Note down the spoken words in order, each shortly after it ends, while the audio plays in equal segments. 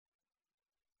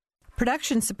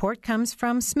Production support comes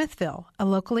from Smithville, a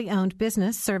locally owned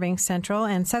business serving central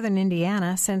and southern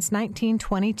Indiana since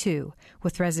 1922,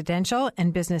 with residential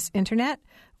and business internet,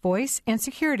 voice, and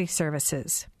security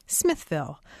services.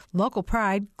 Smithville, local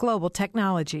pride, global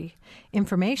technology.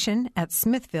 Information at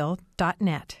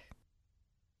smithville.net.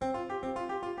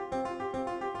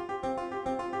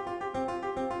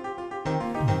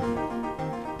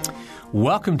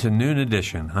 Welcome to Noon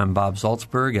Edition. I'm Bob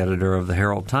Salzberg, editor of the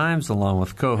Herald Times, along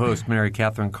with co-host Mary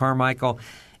Catherine Carmichael.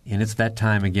 And it's that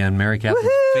time again, Mary Catherine's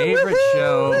favorite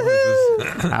show.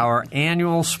 This is our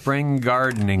annual spring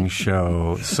gardening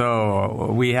show.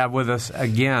 So we have with us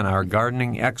again our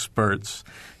gardening experts,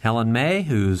 Helen May,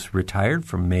 who's retired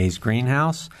from May's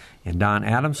Greenhouse, and Don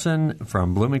Adamson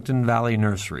from Bloomington Valley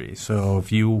Nursery. So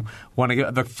if you want to go,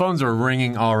 the phones are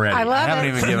ringing already. I haven't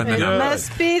even given the number. It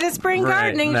must be the spring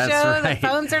gardening show. Right. The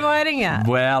phones are lighting up.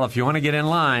 Well, if you want to get in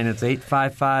line, it's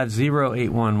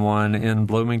 855-0811 in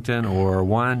Bloomington or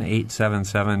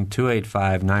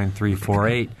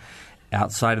 1-877-285-9348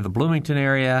 outside of the Bloomington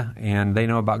area, and they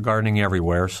know about gardening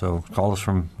everywhere, so call us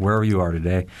from wherever you are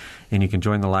today. And you can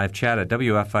join the live chat at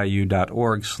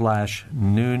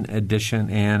wfiu.org/Noon Edition.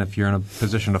 And if you're in a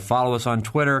position to follow us on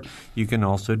Twitter, you can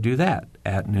also do that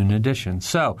at Noon Edition.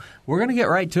 So we're going to get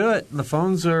right to it. The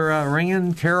phones are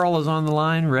ringing. Carol is on the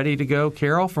line, ready to go.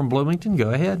 Carol from Bloomington,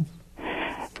 go ahead.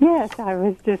 Yes, I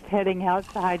was just heading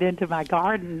outside into my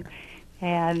garden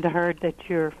and heard that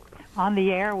you're on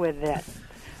the air with it.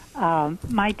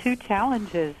 My two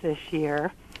challenges this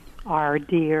year are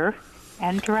deer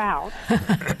and drought.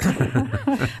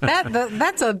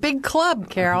 That's a big club,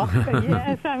 Carol.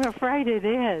 Yes, I'm afraid it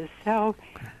is. So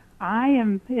I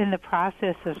am in the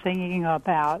process of thinking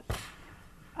about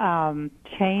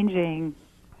changing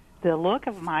the look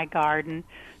of my garden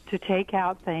to take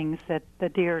out things that the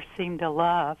deer seem to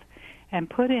love and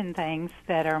put in things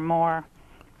that are more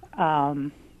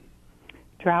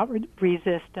drought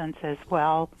resistant as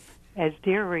well as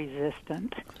deer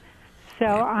resistant. So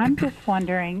I'm just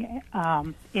wondering,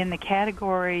 in the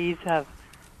categories of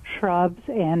shrubs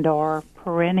and or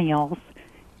perennials,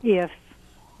 if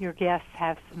your guests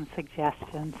have some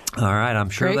suggestions. All right,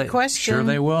 I'm sure Great question.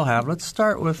 they will have. Let's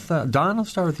start with Don. Let's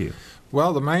start with you.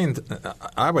 Well, the main,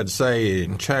 I would say,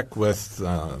 check with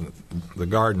the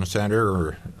garden center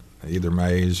or either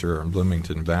Mays or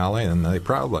Bloomington Valley, and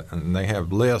they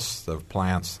have lists of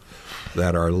plants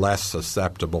that are less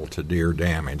susceptible to deer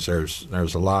damage. There's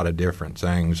a lot of different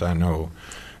things. I know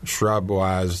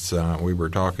shrub-wise, we were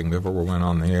talking before we went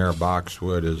on the air,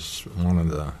 boxwood is one of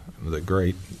the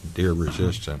great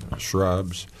deer-resistant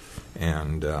shrubs,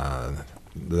 and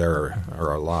there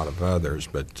are a lot of others,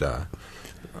 but the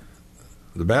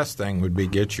best thing would be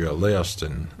get you a list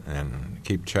and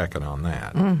keep checking on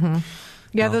that. Mm-hmm.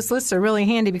 Yeah, those lists are really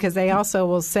handy because they also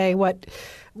will say what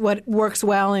works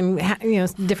well in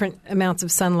different amounts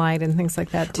of sunlight and things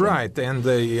like that too. Right, and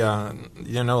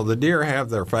the deer have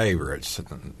their favorites.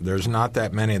 There's not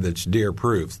that many that's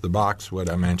deer-proof. The boxwood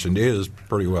I mentioned is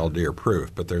pretty well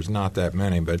deer-proof, but there's not that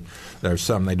many. But there's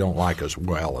some they don't like as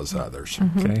well as others.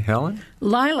 Mm-hmm. Okay, Helen?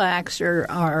 Lilacs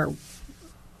are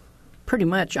pretty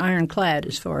much ironclad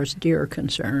as far as deer are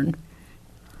concerned.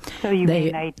 So you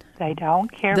mean they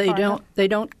don't care for them?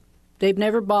 They've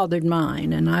never bothered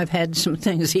mine, and I've had some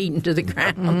things eaten to the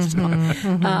ground.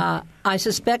 So, I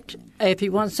suspect if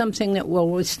you want something that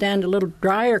will withstand a little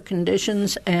drier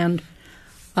conditions and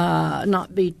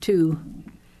not be too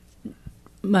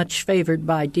much favored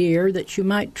by deer, that you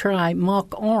might try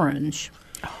mock orange.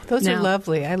 Oh, those are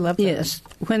lovely. I love them. Yes.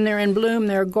 When they're in bloom,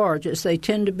 they're gorgeous. They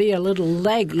tend to be a little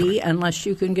leggy unless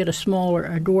you can get a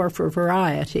dwarfer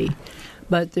variety.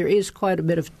 But there is quite a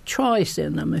bit of choice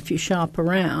in them if you shop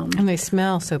around. And they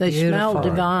smell so beautiful. They smell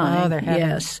divine. Oh, they're heaven.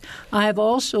 Yes. I have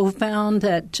also found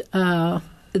that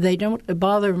they don't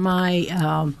bother my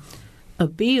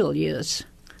abelias.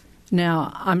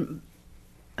 Now, I'm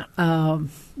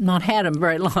not had them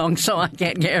very long, so I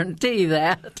can't guarantee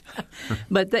that.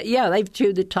 But they've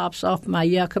chewed the tops off my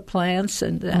yucca plants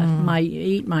and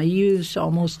eat my yews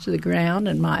almost to the ground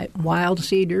and my wild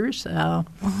cedars.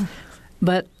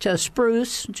 But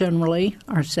spruce generally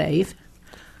are safe,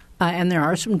 and there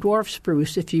are some dwarf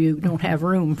spruce if you don't have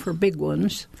room for big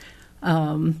ones.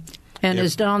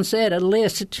 As Don said, a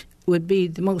list would be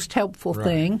the most helpful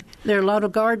thing. There are a lot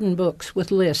of garden books with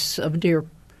lists of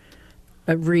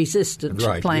deer-resistant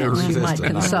plants you might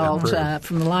consult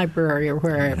from the library or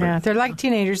wherever. Yeah, they're like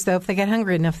teenagers, though. If they get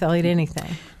hungry enough, they'll eat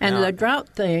anything. And the drought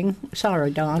thing. Sorry,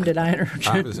 Don, did I interrupt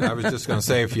you? I was just going to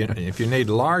say, if you need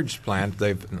large plant,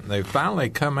 they've finally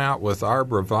come out with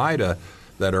arborvitae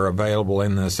that are available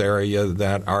in this area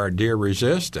that are deer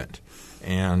resistant.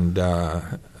 And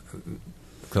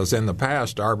because in the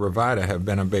past, arborvitae have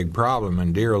been a big problem,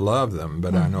 and deer love them.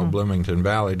 But I know Bloomington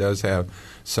Valley does have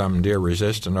some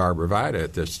deer-resistant arborvitae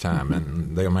at this time,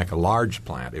 and they'll make a large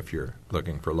plant if you're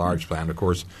looking for large plant. Of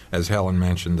course, as Helen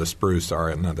mentioned, the spruce are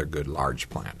another good large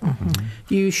plant.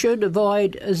 You should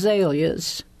avoid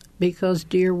azaleas because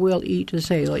deer will eat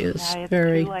azaleas. It's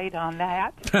too late on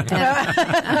that.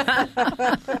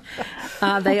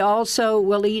 They also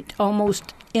will eat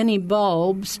almost any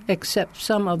bulbs except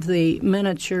some of the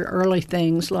miniature early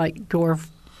things like dwarf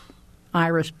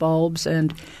iris bulbs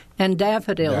and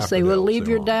daffodils. They will leave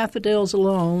your daffodils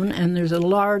alone, and there's a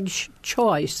large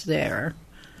choice there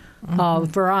of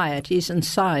varieties and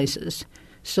sizes.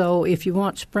 So if you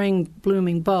want spring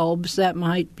blooming bulbs, that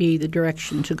might be the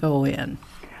direction to go in.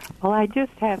 Well, I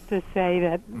just have to say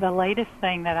that the latest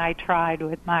thing that I tried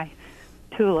with my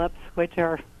tulips, which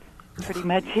are pretty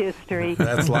much history.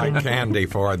 That's like candy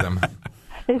for them.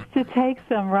 Is to take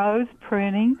some rose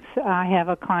prunings. I have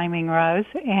a climbing rose,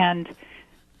 and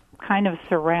kind of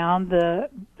surround the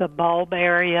bulb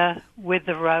area with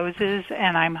the roses,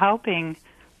 and I'm hoping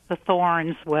the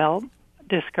thorns will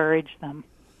discourage them.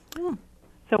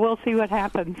 So we'll see what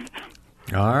happens.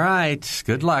 All right.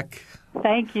 Good luck.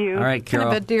 Thank you. All right, Carol.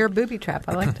 Kind of a deer booby trap.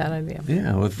 I like that idea.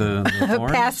 Yeah, with the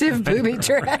thorns. Passive booby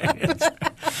trap.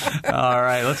 All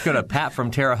right, let's go to Pat from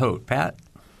Terre Haute. Pat?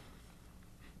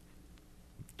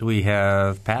 Do we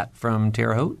have Pat from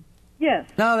Terre Haute? Yes.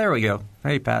 No, there we go.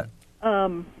 Hey, Pat.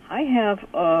 I have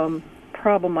a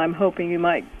problem I'm hoping you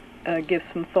might give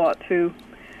some thought to.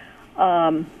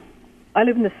 I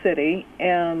live in the city,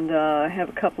 and I have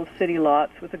a couple of city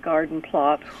lots with a garden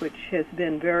plot, which has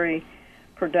been very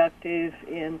productive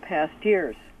in past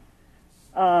years.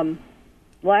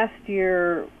 Last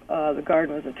year, the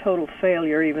garden was a total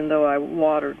failure, even though I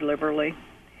watered liberally.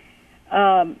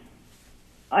 I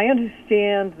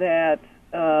understand that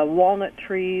walnut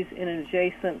trees in an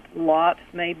adjacent lot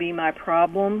may be my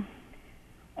problem.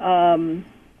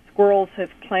 Squirrels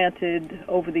have planted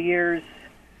over the years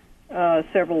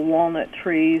several walnut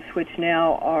trees, which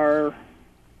now are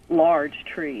large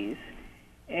trees.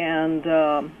 And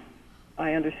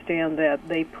I understand that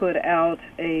they put out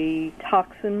a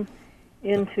toxin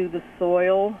into the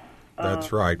soil.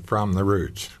 That's right, from the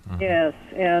roots. Yes,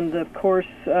 and of course,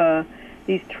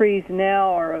 these trees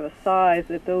now are of a size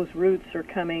that those roots are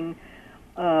coming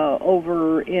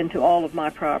over into all of my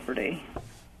property.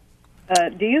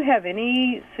 Do you have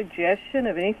any suggestion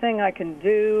of anything I can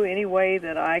do, any way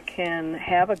that I can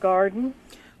have a garden?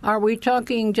 Are we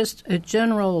talking just a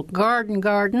general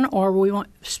garden, or we want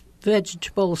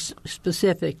vegetables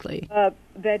specifically?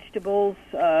 Vegetables.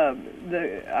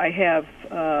 I have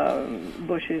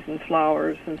bushes and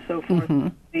flowers and so forth.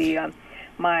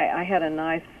 I had a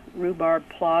nice rhubarb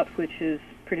plot, which has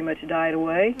pretty much died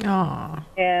away. Aww.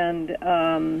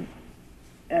 And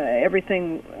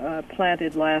everything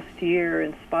planted last year,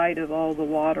 in spite of all the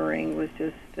watering, was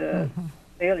just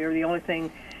failure. The only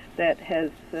thing that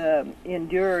has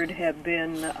endured have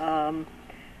been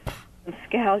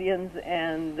scallions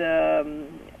and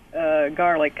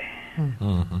garlic.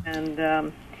 And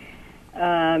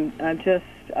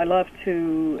I love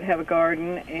to have a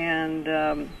garden,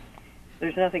 and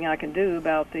there's nothing I can do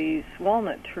about these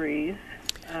walnut trees.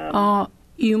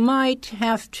 You might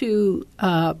have to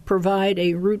provide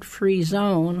a root-free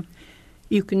zone.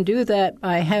 You can do that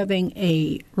by having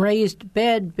a raised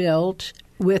bed built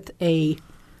with a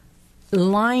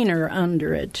liner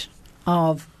under it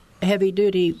of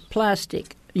heavy-duty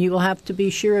plastic. You will have to be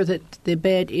sure that the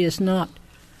bed is not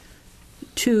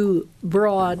too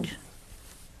broad.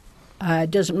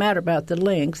 It doesn't matter about the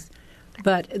length,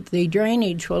 but the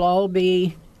drainage will all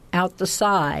be out the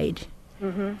side.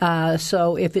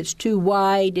 So if it's too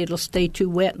wide, it'll stay too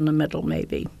wet in the middle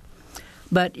maybe.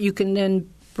 But you can then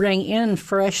bring in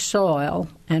fresh soil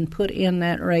and put in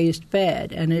that raised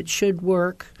bed, and it should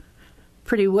work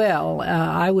pretty well.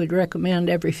 I would recommend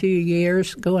every few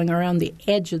years going around the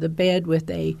edge of the bed with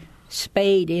a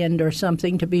spade end or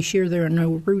something to be sure there are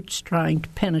no roots trying to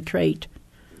penetrate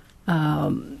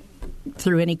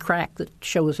through any crack that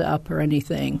shows up or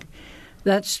anything.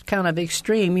 That's kind of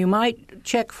extreme. You might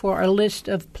check for a list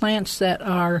of plants that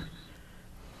are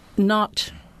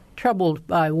not troubled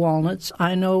by walnuts.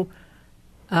 I know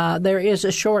there is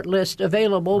a short list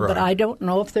available, but I don't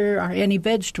know if there are any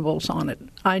vegetables on it.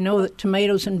 I know that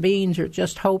tomatoes and beans are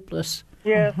just hopeless.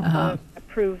 Yes,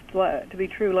 proved to be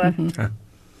true last year.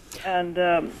 And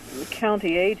the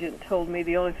county agent told me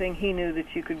the only thing he knew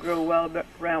that you could grow well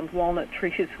around walnut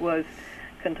trees was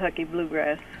Kentucky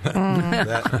bluegrass. I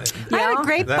had a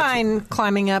grapevine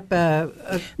climbing up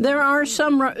There are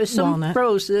some walnut.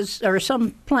 roses or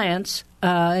some plants,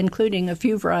 including a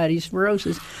few varieties of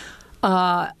roses.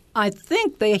 I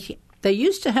think they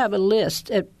used to have a list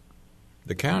at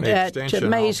The county at extension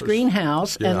May's office.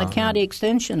 Greenhouse, and the Yeah. county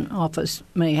extension office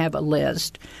may have a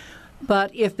list.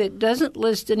 But if it doesn't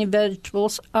list any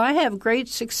vegetables, I have great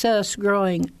success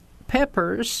growing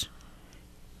peppers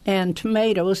and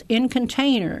tomatoes in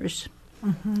containers,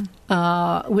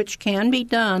 which can be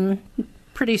done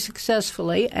pretty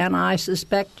successfully. And I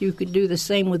suspect you could do the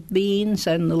same with beans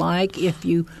and the like if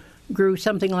you grew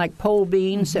something like pole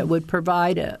beans that would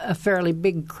provide a fairly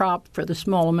big crop for the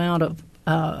small amount of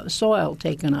soil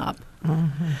taken up.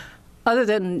 Other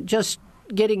than just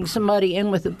getting somebody in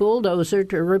with a bulldozer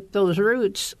to rip those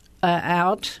roots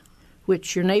out,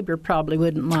 which your neighbor probably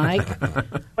wouldn't like.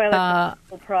 Well,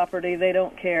 it's property. They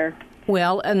don't care.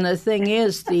 Well, and the thing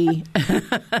is,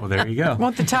 Well, there you go.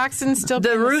 Won't the toxins still be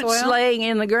the in the roots soil? laying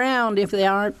in the ground, if they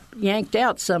aren't yanked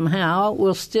out somehow,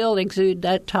 will still exude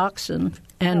that toxin,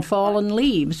 and fallen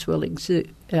leaves will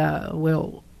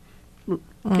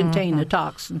contain the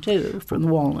toxin too from the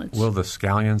walnuts. Will the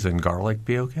scallions and garlic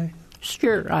be okay?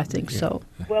 Sure, I think so.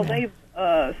 Well, they've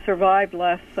survived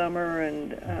last summer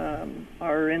and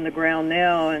are in the ground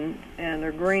now and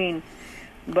are green.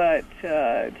 But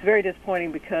it's very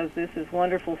disappointing because this is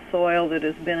wonderful soil that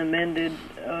has been amended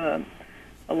a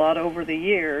lot over the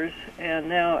years, and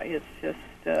now it's just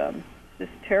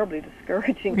terribly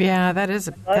discouraging. Yeah, that's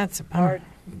a bummer.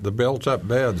 The built-up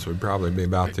beds would probably be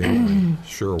about the only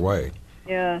sure way.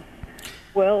 Yeah.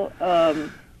 Well,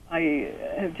 I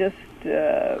have just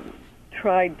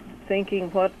tried thinking,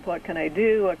 what can I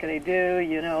do? What can I do?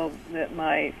 You know, that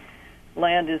my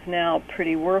land is now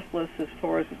pretty worthless as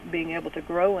far as being able to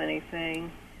grow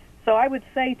anything. So I would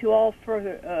say to all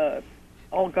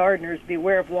gardeners,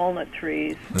 beware of walnut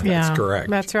trees. That's correct.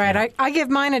 That's right. Yeah. I give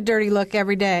mine a dirty look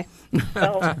every day.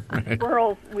 Well,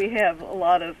 squirrels, we have a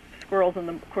lot of squirrels, and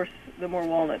of course, the more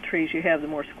walnut trees you have, the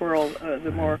more squirrels,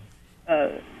 the more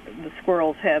the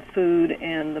squirrels have food,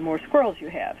 and the more squirrels you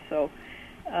have. So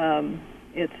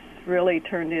it's really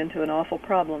turned into an awful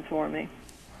problem for me.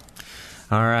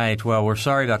 All right. Well, we're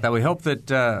sorry about that. We hope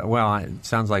that, it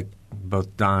sounds like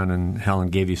both Don and Helen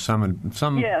gave you some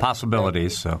Yes,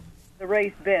 possibilities. So the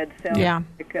raised bed sounds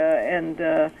like,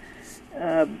 and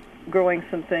growing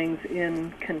some things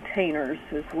in containers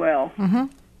as well. Mm-hmm.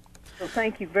 So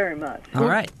thank you very much. All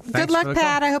right. Good luck,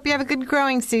 Pat. I hope you have a good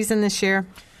growing season this year.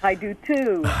 I do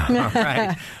too. All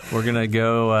right. We're going to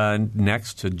go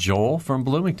next to Joel from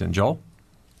Bloomington. Joel?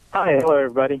 Hi. Hello,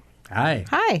 everybody. Hi.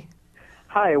 Hi.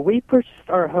 Hi. We purchased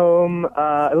our home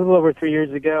a little over 3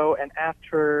 years ago, and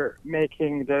after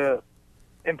making the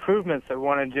improvements that we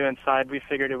wanted to do inside, we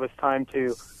figured it was time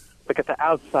to look at the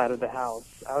outside of the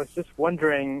house. I was just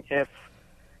wondering if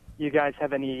you guys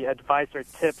have any advice or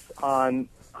tips on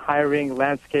hiring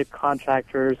landscape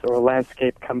contractors or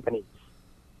landscape companies.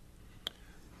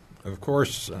 Of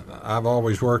course, I've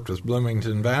always worked with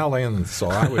Bloomington Valley, and so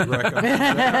I would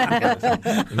recommend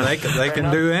them. They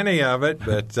can do any of it,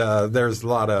 but there's a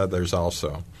lot of others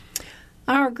also.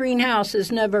 Our greenhouse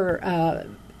has never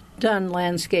done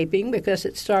landscaping because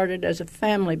it started as a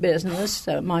family business.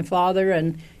 My father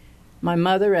and my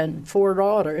mother and 4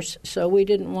 daughters, so we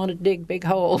didn't want to dig big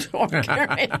holes or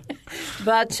carry it.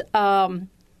 But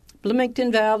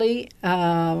Bloomington Valley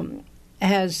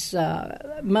has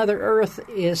Mother Earth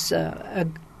is a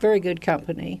very good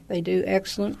company. They do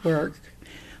excellent work.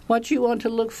 What you want to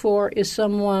look for is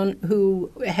someone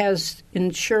who has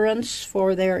insurance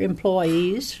for their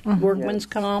employees, workman's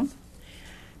comp,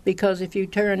 because if you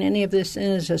turn any of this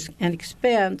in as an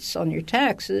expense on your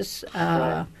taxes,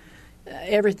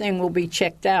 everything will be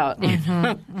checked out.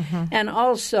 And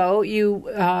also, you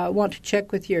want to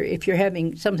check with if you're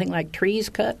having something like trees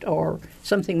cut or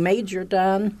something major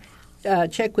done,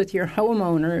 check with your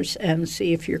homeowners and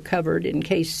see if you're covered in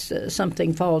case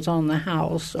something falls on the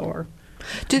house or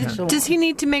Does he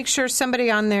need to make sure somebody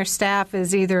on their staff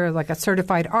is either like a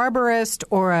certified arborist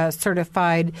or a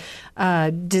certified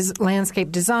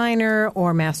landscape designer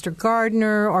or master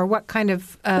gardener, or what kind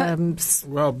of...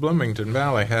 Well, Bloomington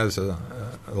Valley has a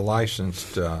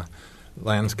licensed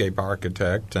landscape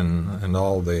architect and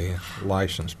all the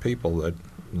licensed people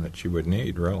that you would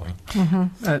need, really.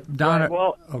 Donna,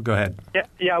 well, go ahead.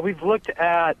 Yeah, we've looked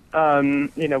at,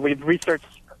 we've researched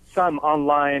some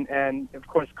online, and of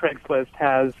course Craigslist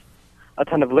has a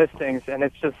ton of listings, and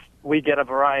it's just we get a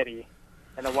variety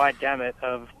and a wide gamut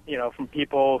of, from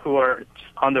people who are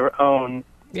just on their own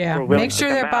Yeah, were willing make to sure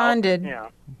come they're out. bonded. Yeah.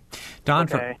 Don,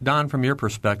 Okay. Don, from your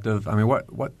perspective, I mean,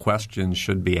 what questions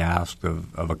should be asked of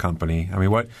a company? I mean,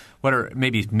 what are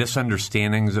maybe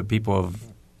misunderstandings that people have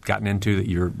gotten into that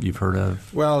you've heard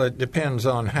of? Well, it depends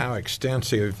on how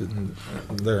extensive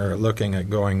they're looking at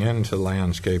going into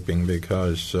landscaping,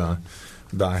 because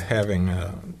by having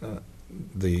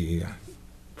the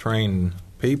trained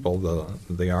people,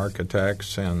 the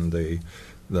architects and the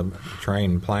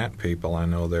trained plant people, I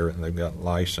know they've got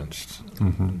licensed.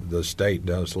 Mm-hmm. The state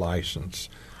does license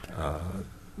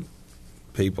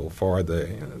people for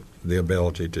the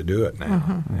ability to do it now,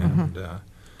 Mm-hmm, and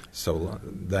so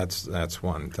that's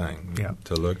one thing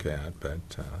to look at. But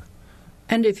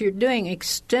and if you're doing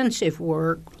extensive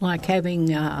work, like having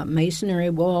masonry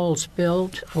walls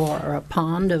built or a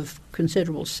pond of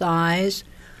considerable size,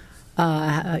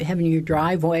 having your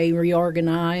driveway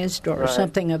reorganized or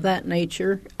something of that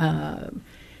nature,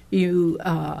 you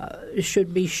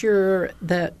should be sure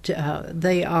that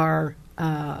they are,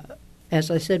 as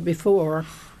I said before,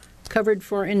 covered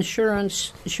for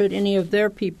insurance should any of their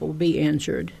people be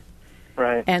injured.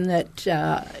 Right. And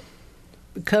that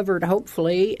covered,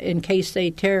 hopefully, in case they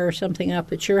tear something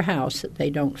up at your house that they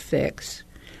don't fix.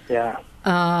 Yeah.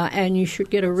 And you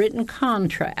should get a written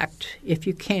contract, if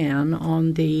you can,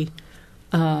 on the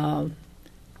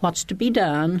what's to be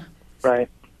done, Right.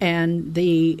 and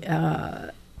the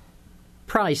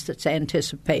price that's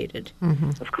anticipated.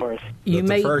 Mm-hmm. Of course.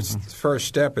 the first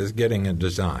step is getting a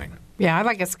design. Yeah, I'd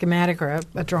like a schematic or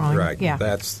a drawing. Right. Yeah.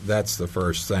 That's the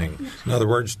first thing. In other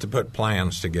words, to put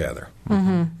plans together.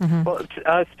 Mm-hmm, mm-hmm. Well,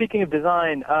 speaking of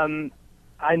design,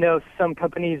 I know some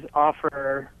companies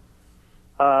offer,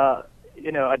 a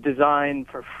design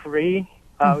for free.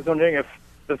 I was wondering if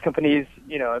those companies,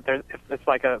 if it's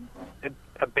like a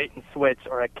bait and switch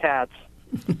or a catch,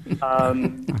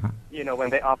 when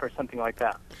they offer something like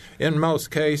that. In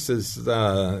most cases,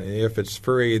 if it's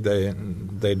free,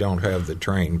 they don't have the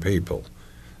trained people.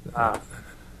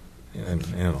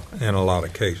 In a lot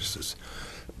of cases.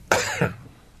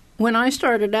 When I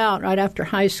started out right after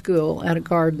high school at a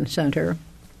garden center,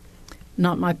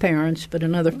 not my parents, but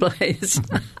another place,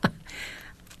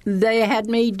 they had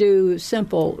me do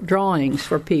simple drawings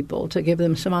for people to give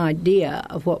them some idea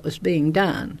of what was being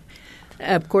done.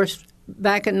 Of course,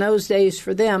 back in those days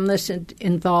for them, this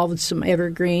involved some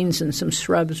evergreens and some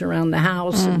shrubs around the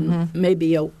house, mm-hmm. and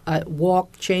maybe a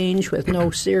walk change with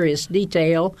no serious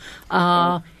detail.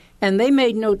 And they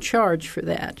made no charge for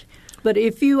that. But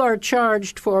if you are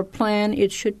charged for a plan,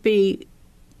 it should be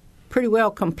pretty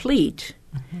well complete.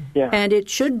 Mm-hmm. Yeah. And it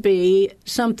should be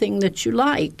something that you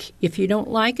like. If you don't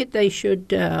like it, they should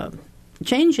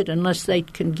change it unless they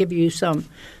can give you some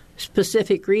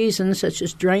specific reasons, such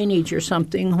as drainage or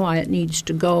something, why it needs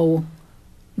to go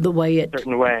the way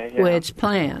way it's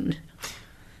planned.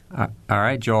 All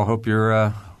right, Joel. Hope you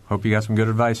got some good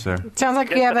advice there. Sounds like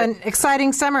you have an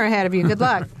exciting summer ahead of you. Good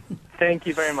luck. Thank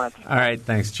you very much. All right.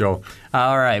 Thanks, Joel.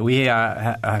 All right. We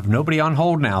have nobody on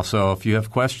hold now, so if you have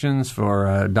questions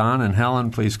for Don and Helen,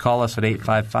 please call us at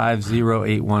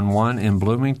 855-0811 in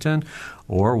Bloomington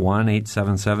or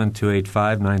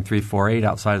 1-877-285-9348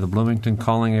 outside of the Bloomington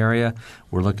calling area.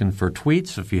 We're looking for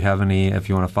tweets. If you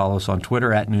want to follow us on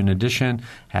Twitter at Noon Edition,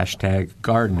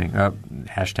 #gardening. Yeah.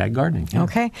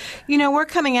 Okay. We're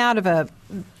coming out of a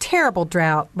terrible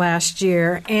drought last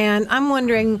year, and I'm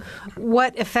wondering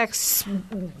what affects,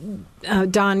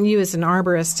 Don, you as an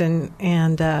arborist,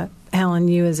 and Helen,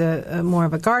 you as a more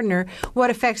of a gardener, what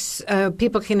effects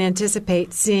people can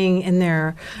anticipate seeing in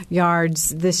their yards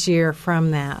this year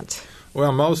from that?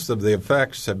 Well, most of the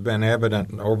effects have been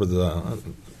evident over the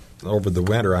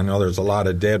winter. I know there's a lot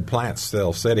of dead plants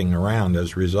still sitting around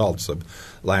as results of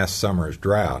last summer's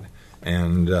drought.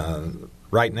 And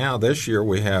right now, this year,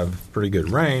 we have pretty good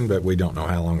rain, but we don't know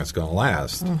how long it's going to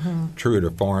last. Mm-hmm. True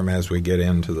to form, as we get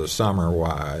into the summer,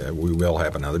 we will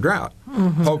have another drought.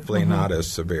 Mm-hmm. Hopefully not as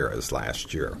severe as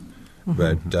last year.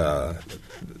 Mm-hmm.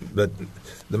 But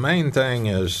the main thing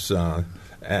is,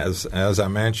 as I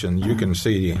mentioned, you can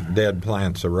see dead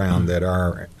plants around that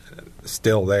are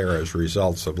still there as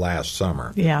results of last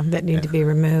summer. Yeah, that need to be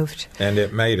removed. And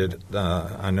it made it,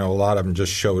 I know a lot of them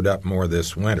just showed up more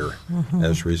this winter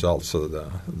as results of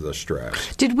the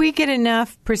stress. Did we get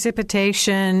enough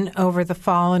precipitation over the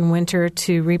fall and winter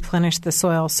to replenish the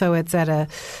soil so it's at a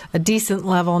decent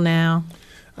level now?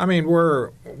 I mean,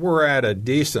 we're at a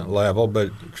decent level,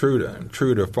 but true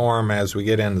to form, as we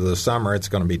get into the summer, it's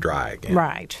going to be dry again.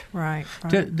 Right.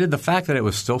 Did the fact that it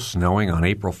was still snowing on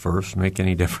April 1st make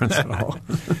any difference at all?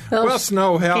 Well,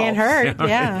 snow helps. Can't hurt,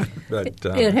 yeah. But,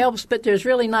 it helps, but there's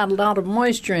really not a lot of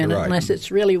moisture in it Right. unless it's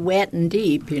really wet and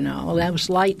deep. Those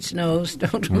light snows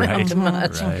don't amount to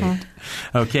much. Right.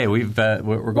 Okay, we're going.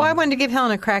 Well, I wanted to give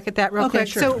Helen a crack at that real quick.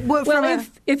 sure. So, Well,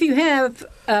 if you have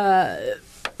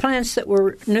plants that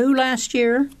were new last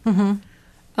year,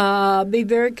 be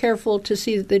very careful to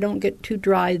see that they don't get too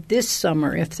dry this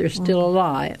summer if they're still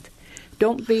alive.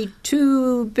 Don't be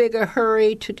too big a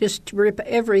hurry to just rip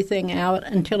everything out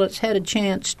until it's had a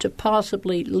chance to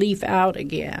possibly leaf out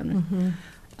again.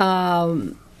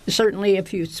 Certainly,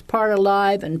 if it's part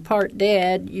alive and part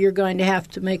dead, you're going to have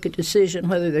to make a decision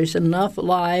whether there's enough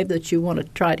alive that you want to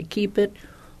try to keep it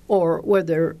or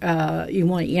whether you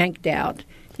want it yanked out.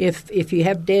 If you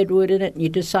have dead wood in it and you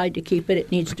decide to keep it,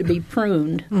 it needs to be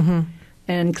pruned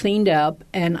and cleaned up.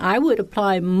 And I would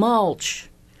apply mulch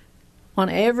on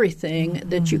everything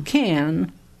that you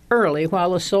can early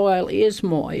while the soil is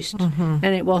moist, and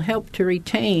it will help to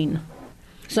retain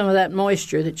some of that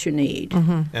moisture that you need.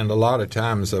 And a lot of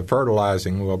times the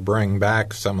fertilizing will bring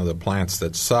back some of the plants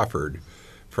that suffered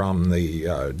from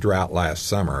the drought last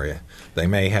summer. They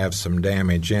may have some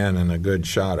damage in, and a good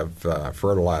shot of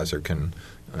fertilizer can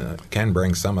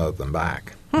bring some of them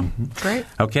back. Great.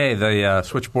 Okay, the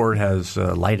switchboard has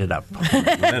lighted up. We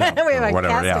have a whatever.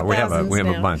 cast Yeah, of we have thousands a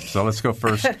now. bunch. So let's go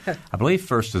first. I believe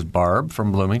first is Barb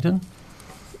from Bloomington.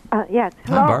 Yes.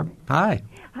 Hello. Hi, Barb. Hi.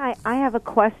 Hi. I have a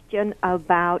question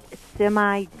about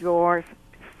semi-dwarf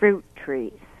fruit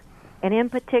trees, and in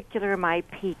particular my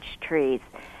peach trees.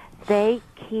 They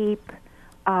keep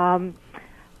having,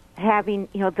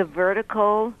 the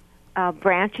vertical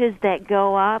branches that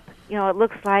go up. It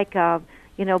looks like,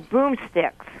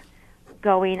 broomsticks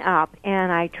going up,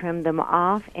 and I trim them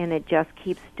off, and it just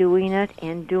keeps doing it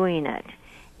and doing it.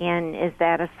 And is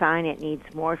that a sign it needs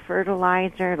more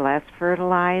fertilizer, less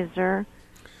fertilizer?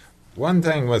 One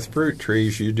thing with fruit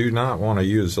trees, you do not want to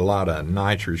use a lot of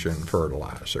nitrogen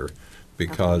fertilizer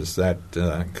because that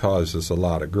causes a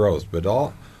lot of growth. But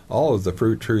all of the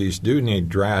fruit trees do need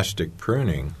drastic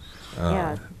pruning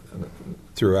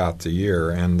throughout the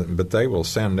year, but they will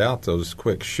send out those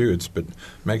quick shoots. But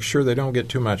make sure they don't get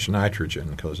too much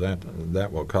nitrogen because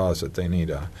that will cause it. They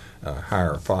need a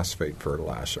higher phosphate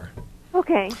fertilizer.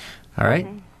 Okay. All right.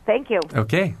 Okay. Thank you.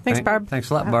 Okay. Thanks, Barb. Thanks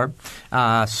a lot, Barb.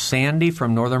 Sandy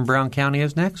from Northern Brown County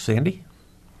is next. Sandy?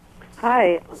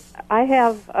 Hi. I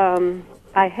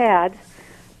had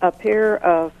a pair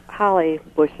of holly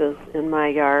bushes in my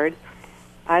yard.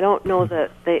 I don't know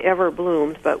that they ever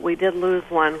bloomed, but we did lose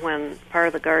one when part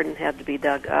of the garden had to be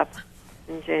dug up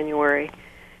in January.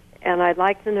 And I'd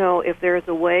like to know if there's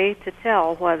a way to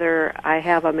tell whether I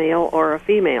have a male or a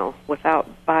female without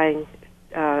buying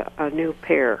a new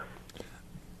pair.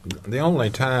 The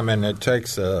only time, and it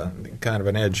takes a kind of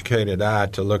an educated eye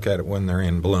to look at it when they're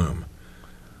in bloom.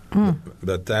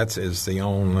 But that is the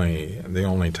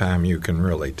only time you can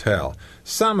really tell.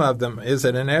 Some of them, is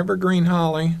it an evergreen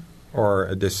holly or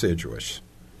a deciduous?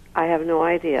 I have no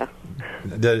idea.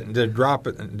 Does it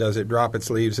drop its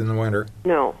leaves in the winter?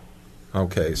 No.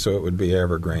 Okay, so it would be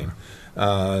evergreen.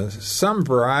 Some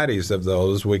varieties of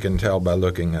those we can tell by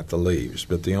looking at the leaves,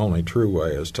 but the only true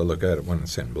way is to look at it when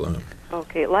it's in bloom.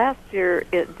 Okay, last year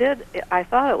it did. I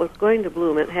thought it was going to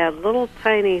bloom. It had little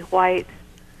tiny white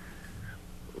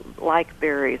like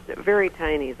berries, very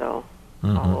tiny though,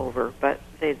 all over, but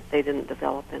they didn't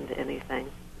develop into anything.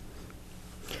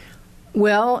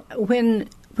 Well, when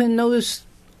those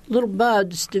little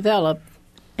buds develop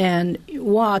and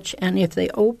watch, and if they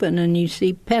open and you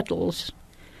see petals,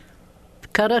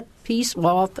 cut a piece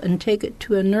off and take it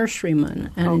to a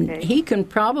nurseryman, and he can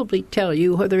probably tell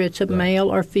you whether it's a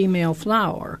male or female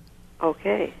flower.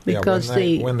 Okay. Because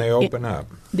when they open up,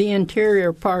 the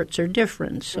interior parts are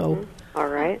different, so all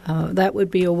right, that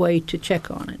would be a way to check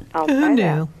on it. I'll try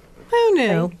that. Who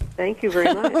knew? Thank you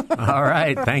very much. All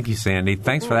right. Thank you, Sandy.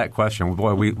 Thanks for that question.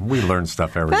 Boy, we learn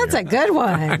stuff every year. That's a good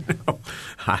one.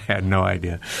 I had no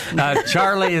idea.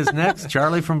 Charlie is next.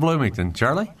 Charlie from Bloomington.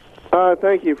 Charlie?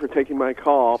 Thank you for taking my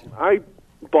call. I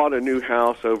bought a new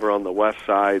house over on the west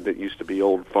side that used to be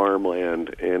old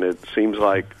farmland, and it seems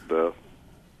like the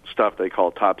stuff they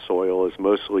call topsoil is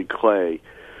mostly clay.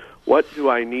 What do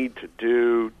I need to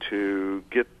do to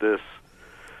get this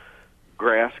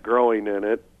grass growing in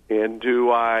it? And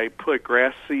do I put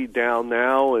grass seed down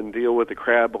now and deal with the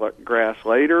crabgrass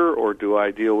later, or do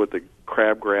I deal with the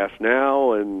crabgrass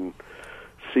now and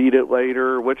seed it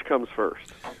later? Which comes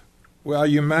first? Well,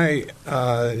 you may,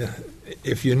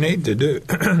 if you need to do,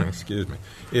 excuse me,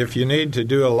 if you need to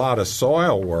do a lot of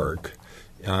soil work,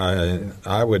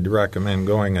 I would recommend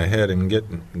going ahead and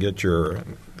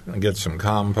get some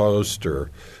compost or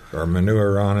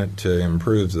manure on it to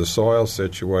improve the soil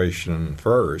situation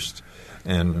first,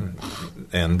 and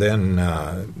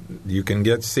then you can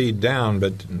get seed down,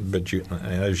 but you,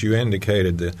 as you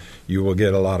indicated, you will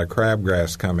get a lot of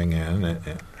crabgrass coming in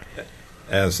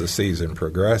as the season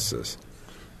progresses.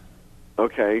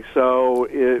 Okay, so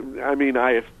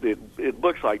it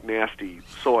looks like nasty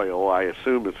soil. I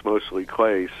assume it's mostly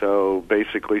clay. So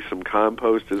basically, some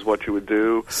compost is what you would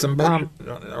do.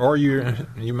 Or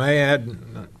you may add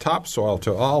topsoil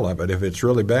to all of it. If it's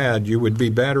really bad, you would be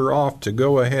better off to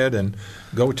go ahead and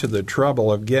go to the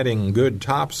trouble of getting good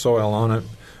topsoil on it,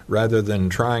 rather than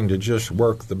trying to just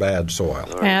work the bad soil.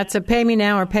 Yeah, it's a pay me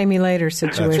now or pay me later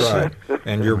situation. That's right.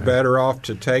 And you're better off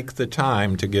to take the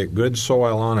time to get good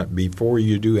soil on it before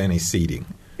you do any seeding.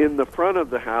 In the front of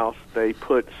the house, they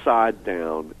put sod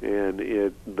down, and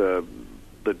the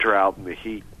drought and the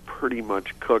heat pretty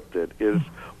much cooked it.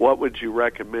 What would you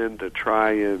recommend to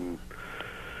try and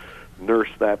nurse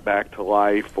that back to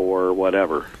life or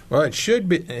whatever? Well, it should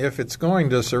be, if it's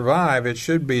going to survive, it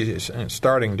should be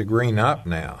starting to green up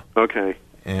now. Okay.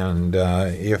 And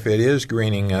if it is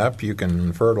greening up, you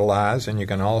can fertilize, and you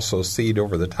can also seed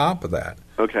over the top of that.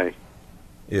 Okay.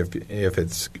 If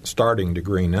it's starting to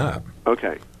green up.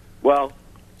 Okay. Well,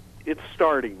 it's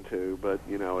starting to, but,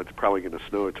 it's probably going to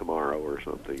snow tomorrow or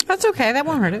something. That's okay. That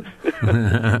won't hurt it.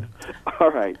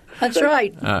 All right. That's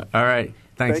right. All right.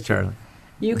 Thanks, Charlie.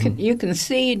 You can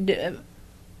seed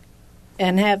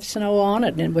and have snow on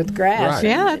it and with grass. Right.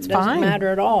 Yeah, that's it doesn't fine. matter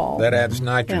at all. That adds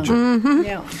nitrogen. Yeah. Mm-hmm.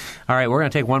 Yeah. All right, we're going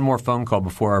to take one more phone call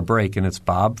before our break, and it's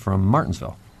Bob from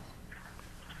Martinsville.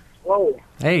 Whoa.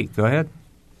 Hey, go ahead.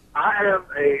 I have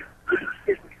a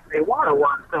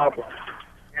waterworm problem.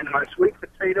 And my sweet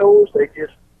potatoes, they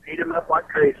just eat them up like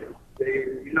crazy.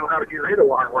 You know how to get rid of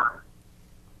waterworm?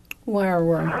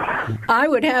 Wireworm. I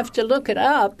would have to look it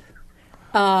up.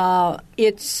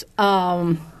 It's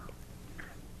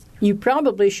you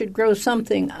probably should grow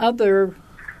something other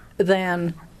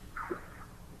than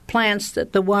plants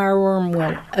that the wireworm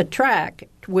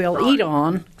will eat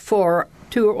on for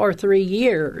 2 or 3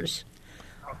 years.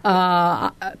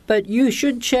 But you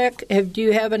should check. Do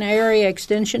you have an area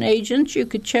extension agent you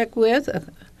could check with?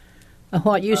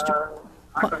 What used to?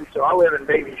 I think so. I live in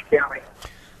Davies County.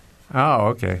 Oh,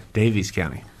 okay. Davies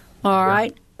County. All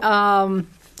right.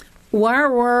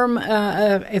 Wireworm,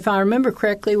 if I remember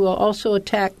correctly, will also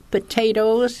attack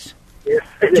potatoes, Yes,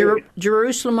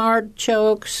 Jerusalem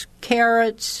artichokes,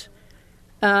 carrots,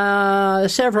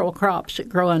 several crops that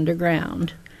grow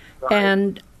underground. Right.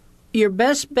 And your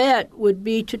best bet would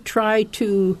be to try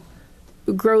to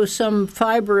grow some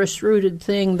fibrous rooted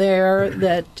thing there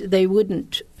that they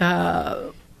wouldn't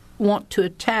want to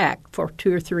attack for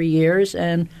 2 or 3 years,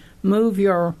 and move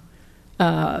your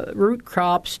root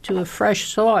crops to a fresh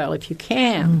soil if you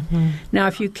can. Mm-hmm. Now,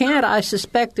 if you can't, I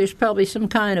suspect there's probably some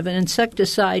kind of an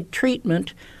insecticide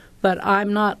treatment, but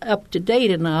I'm not up to date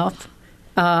enough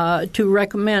to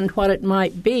recommend what it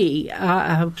might be.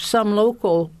 Some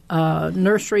local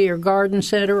nursery or garden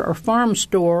center or farm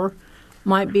store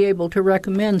might be able to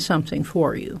recommend something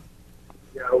for you.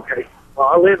 Yeah, okay. Well,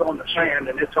 I live on the sand,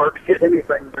 and it's hard to get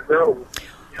anything to grow,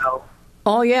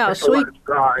 Oh, yeah, sweet. When it's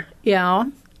dry. Yeah.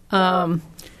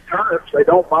 Turnips, they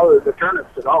don't bother the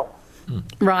turnips at all.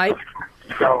 Right.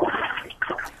 So,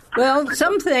 well,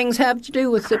 some things have to do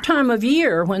with the time of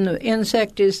year when the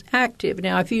insect is active.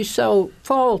 Now, if you sow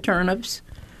fall turnips,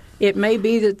 it may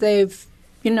be that they've,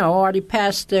 already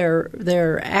passed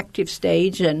their active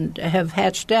stage and have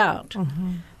hatched out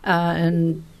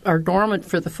and are dormant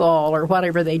for the fall or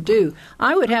whatever they do.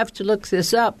 I would have to look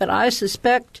this up, but I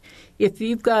suspect if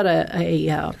you've got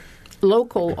a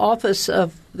local office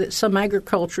of some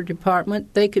agriculture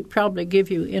department, they could probably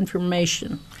give you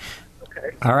information.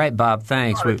 okay. All right, Bob,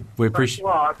 thanks. All right. We appreciate.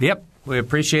 Yep, we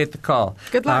appreciate the call.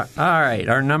 Good luck. All right,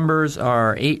 our numbers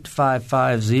are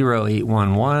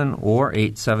 855-0811 or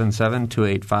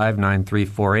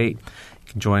 877-285-9348. You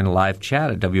can join a live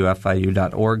chat at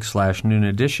wfiu.org/Noon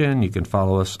Edition. You can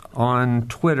follow us on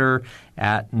Twitter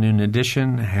at Noon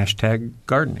Edition,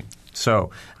 #gardening. So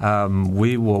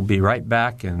we will be right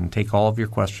back and take all of your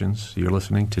questions. You're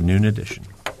listening to Noon Edition.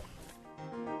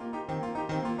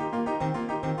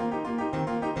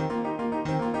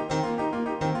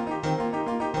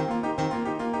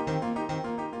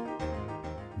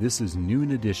 This is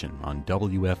Noon Edition on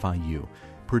WFIU.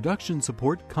 Production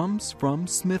support comes from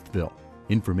Smithville.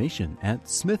 Information at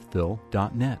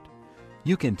smithville.net.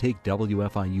 You can take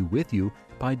WFIU with you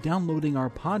by downloading our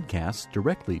podcasts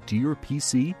directly to your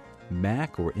PC,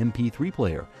 Mac, or MP3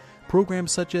 player.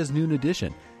 Programs such as Noon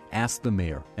Edition, Ask the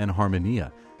Mayor, and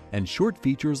Harmonia, and short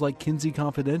features like Kinsey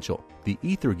Confidential, the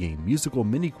Ether Game musical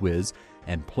mini-quiz,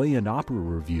 and play and opera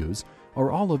reviews are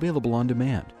all available on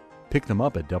demand. Pick them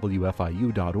up at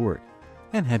WFIU.org.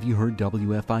 And have you heard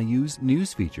WFIU's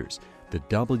news features? The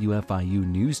WFIU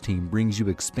News Team brings you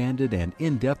expanded and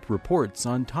in-depth reports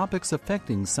on topics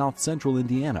affecting South Central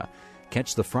Indiana.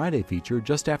 Catch the Friday feature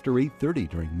just after 8:30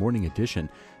 during Morning Edition,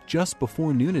 just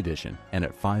before Noon Edition, and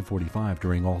at 5:45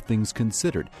 during All Things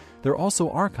Considered. They're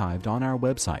also archived on our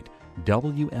website,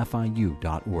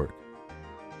 WFIU.org.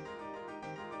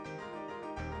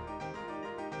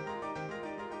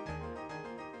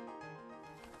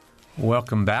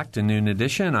 Welcome back to Noon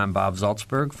Edition. I'm Bob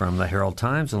Zaltsberg from the Herald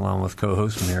Times, along with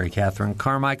co-host Mary Catherine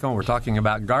Carmichael. We're talking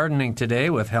about gardening today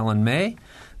with Helen May,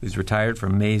 who's retired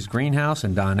from May's Greenhouse,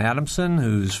 and Don Adamson,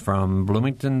 who's from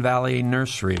Bloomington Valley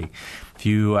Nursery. If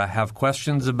you have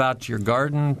questions about your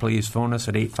garden, please phone us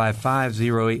at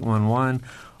 855-0811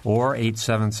 or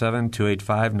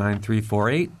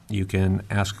 877-285-9348. You can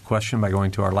ask a question by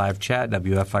going to our live chat,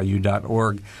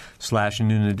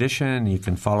 WFIU.org/Noon Edition. You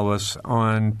can follow us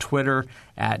on Twitter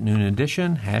at Noon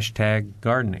Edition,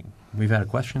 #gardening. We've had a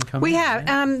question come in. We have.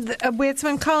 We had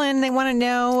someone call in. They want to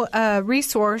know a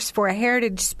resource for a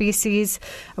heritage species,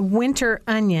 winter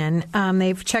onion.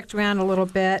 They've checked around a little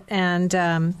bit and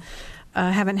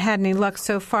haven't had any luck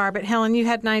so far. But, Helen, you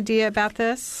had an idea about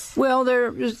this? Well,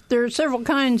 there are several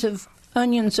kinds of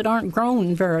onions that aren't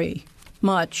grown very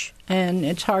much, and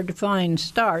it's hard to find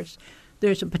starts.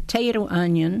 There's a potato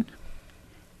onion,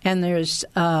 and there's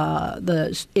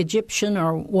the Egyptian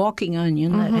or walking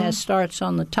onion that has starts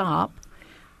on the top.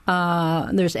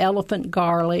 There's elephant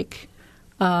garlic.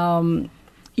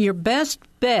 Your best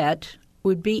bet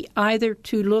would be either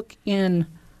to look in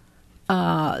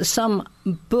some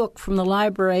book from the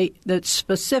library that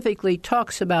specifically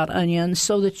talks about onions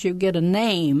so that you get a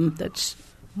name that's,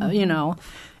 And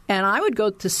I would go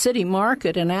to City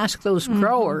Market and ask those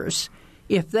growers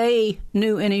if they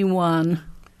knew anyone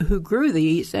who grew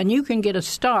these, and you can get a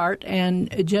start,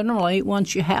 and generally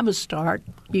once you have a start,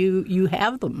 you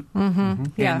have them.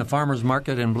 Yeah. And the farmers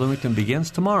market in Bloomington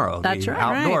begins tomorrow. That's the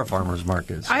right. Outdoor farmers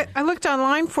markets. I looked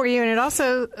online for you, and it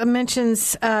also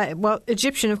mentions,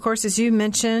 Egyptian, of course, as you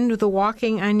mentioned, the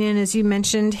walking onion, as you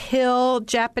mentioned, hill,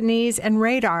 Japanese, and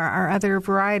radar are other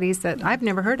varieties that I've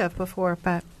never heard of before,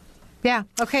 but... Yeah.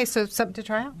 Okay, so something to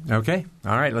try out. Okay.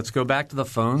 All right, let's go back to the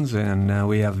phones, and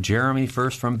we have Jeremy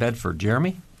first from Bedford.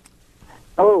 Jeremy?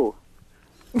 Oh.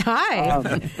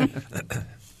 Hi.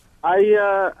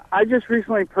 I just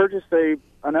recently purchased an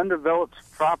undeveloped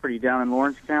property down in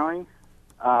Lawrence County.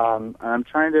 I'm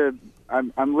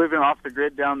living off the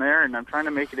grid down there, and I'm trying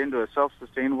to make it into a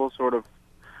self-sustainable sort of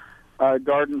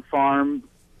garden farm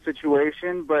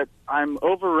situation, but I'm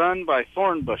overrun by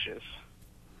thorn bushes.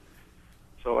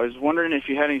 So I was wondering if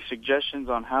you had any suggestions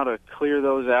on how to clear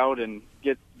those out and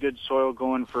get good soil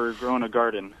going for growing a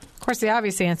garden. Of course, the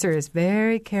obvious answer is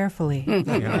very carefully.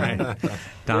 Right.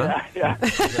 Don? Yeah.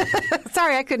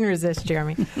 Sorry, I couldn't resist,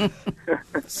 Jeremy.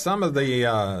 Some of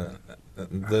the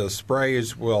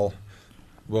sprays will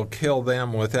kill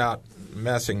them without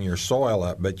messing your soil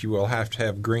up, but you will have to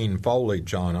have green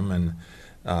foliage on them and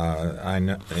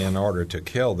in order to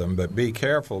kill them. But be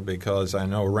careful, because I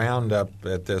know Roundup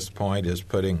at this point is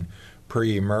putting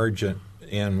pre-emergent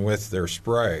in with their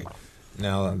spray.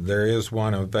 Now, there is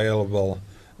one available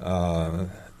called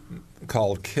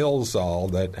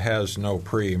Killzall that has no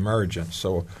pre-emergent.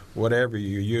 So whatever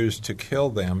you use to kill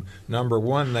them, number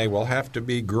one, they will have to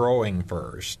be growing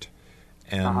first.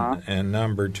 And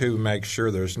number two, make sure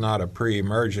there's not a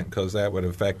pre-emergent, because that would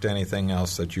affect anything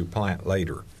else that you plant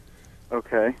later.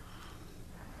 Okay.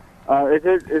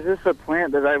 Is this a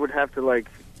plant that I would have to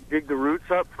dig the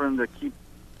roots up for them to keep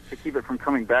it from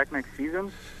coming back next season?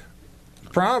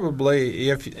 Probably,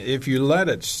 if you let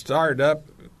it start up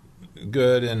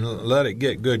good and let it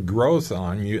get good growth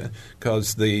on you,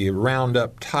 because the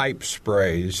Roundup type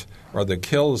sprays or the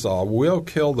Killzall will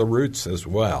kill the roots as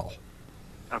well.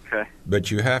 Okay.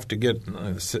 But you have to get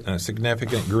a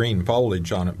significant green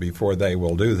foliage on it before they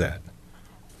will do that.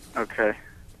 Okay.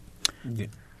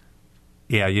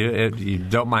 Yeah, you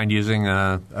don't mind using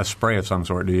a spray of some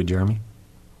sort, do you, Jeremy?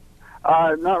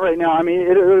 Not right now. I mean,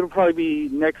 it'll probably be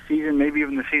next season, maybe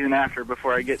even the season after,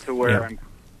 before I get to where I'm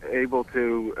able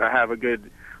to have a good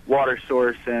water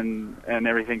source and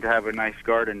everything to have a nice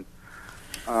garden.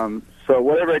 So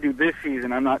whatever I do this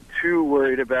season, I'm not too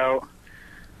worried about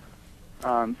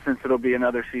since it'll be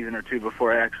another season or two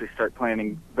before I actually start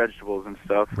planting vegetables and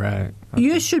stuff. Right.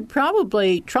 You should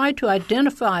probably try to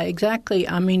identify exactly.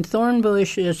 I mean, thorn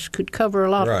bushes could cover a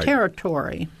lot of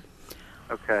territory.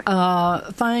 Okay.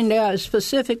 Find out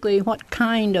specifically what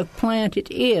kind of plant it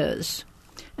is.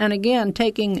 And again,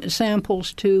 taking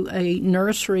samples to a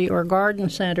nursery or garden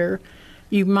center,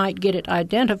 you might get it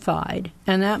identified,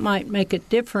 and that might make a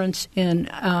difference in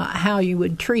how you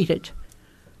would treat it.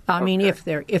 I mean, if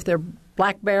they're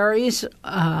blackberries,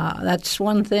 that's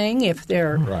one thing. If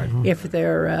they're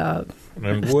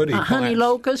and woody honey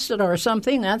locust or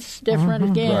something, that's different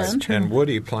again. Right. And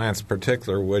woody plants, in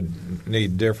particular, would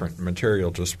need different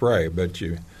material to spray. But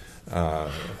you,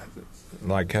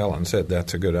 like Helen said,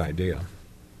 that's a good idea.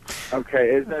 Okay,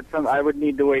 is that something I would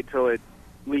need to wait till it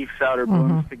leaves out or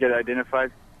blooms to get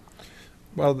identified?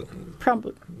 Well,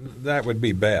 probably that would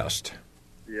be best.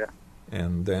 Yeah.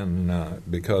 And then,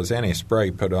 because any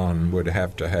spray put on would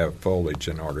have to have foliage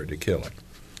in order to kill it.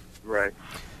 Right.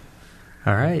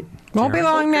 All right. Won't be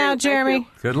long now, Jeremy.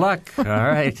 Good luck. All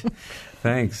right.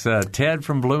 Thanks. Ted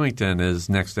from Bloomington is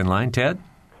next in line. Ted?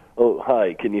 Oh,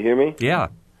 hi. Can you hear me? Yeah.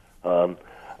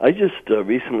 I just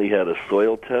recently had a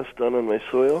soil test done on my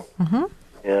soil,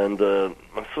 and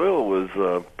my soil was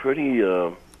was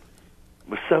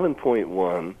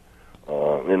 7.1,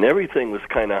 and everything was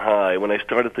kind of high. When I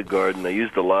started the garden,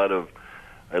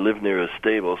 I live near a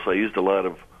stable, so I used a lot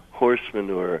of horse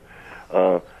manure.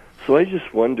 So I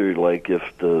just wondered, like, if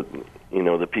the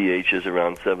pH is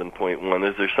around 7.1,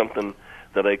 is there something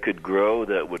that I could grow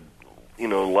that would,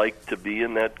 like to be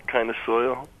in that kind of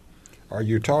soil? Are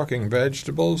you talking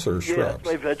vegetables or shrubs?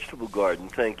 Yeah, my vegetable garden.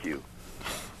 Thank you.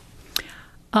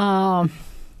 I'm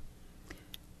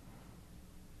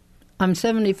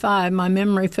 75. My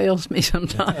memory fails me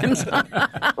sometimes. Well,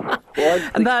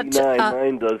 I'm 69.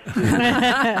 Mine does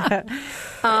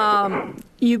too.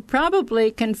 You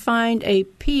probably can find a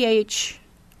pH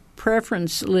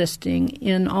preference listing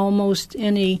in almost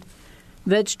any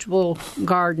vegetable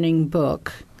gardening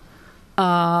book.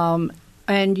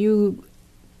 And you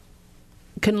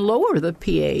can lower the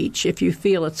pH if you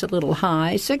feel it's a little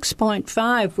high.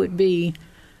 6.5 would be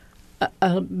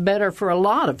better for a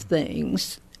lot of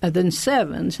things than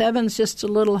 7. 7's just a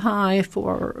little high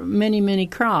for many, many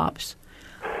crops.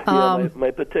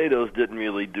 My potatoes didn't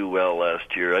really do well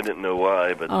last year. I didn't know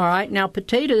why. But all right. Now,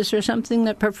 potatoes are something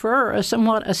that prefer a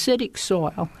somewhat acidic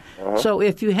soil. So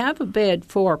if you have a bed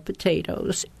for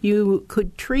potatoes, you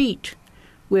could treat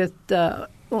with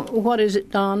what is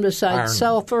it, Don, besides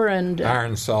sulfur and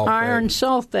iron sulfate? Iron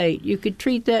sulfate. You could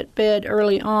treat that bed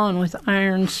early on with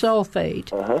iron sulfate,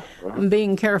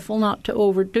 being careful not to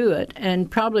overdo it,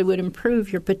 and probably would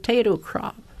improve your potato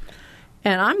crop.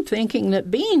 And I'm thinking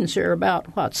that beans are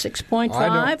about,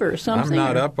 6.5 or something? I'm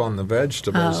not up on the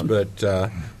vegetables,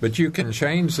 but you can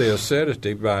change the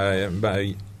acidity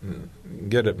by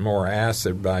get it more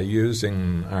acid by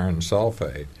using iron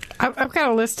sulfate. I've got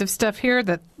a list of stuff here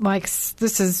that,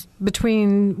 this is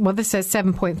between, this says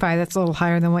 7.5. That's a little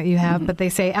higher than what you have, but they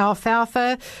say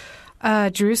alfalfa,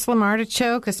 Jerusalem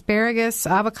artichoke, asparagus,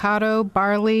 avocado,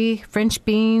 barley, French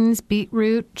beans,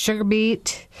 beetroot, sugar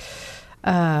beet,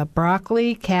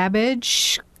 broccoli,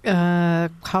 cabbage,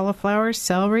 cauliflower,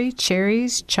 celery,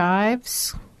 cherries,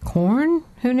 chives, corn.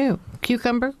 Who knew?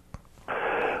 Cucumber.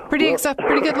 Pretty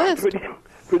good list.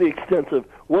 Pretty extensive.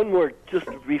 One more, just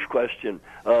a brief question.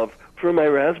 For my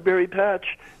raspberry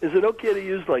patch, is it okay to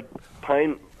use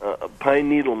pine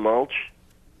needle mulch?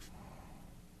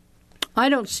 I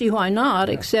don't see why not,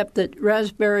 except that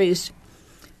raspberries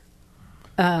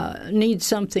need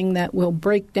something that will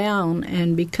break down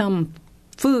and become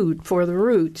food for the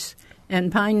roots, and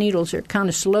pine needles are kind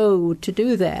of slow to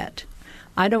do that.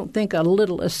 I don't think a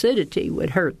little acidity would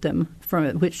hurt them, from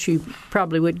it, which you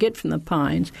probably would get from the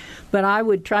pines. But I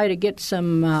would try to get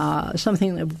some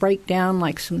something that would break down,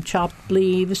 like some chopped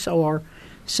leaves or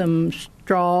some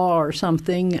straw or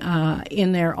something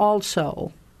in there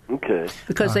also. Okay.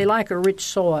 Because they like a rich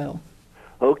soil.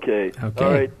 Okay. All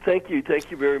right. Thank you.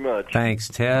 Thank you very much. Thanks,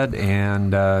 Ted.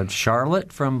 And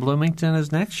Charlotte from Bloomington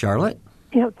is next. Charlotte?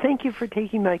 Thank you for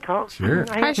taking my call. Sure.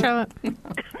 Hi, Charlotte.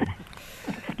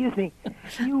 Excuse me.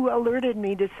 You alerted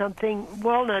me to something.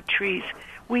 Walnut trees.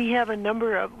 We've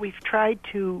tried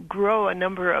to grow a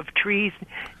number of trees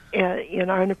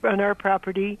on our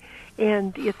property,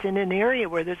 and it's in an area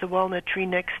where there's a walnut tree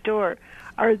next door.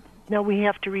 Now we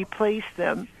have to replace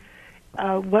them.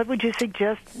 What would you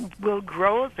suggest will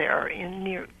grow there?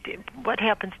 What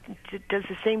happens? Does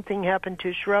the same thing happen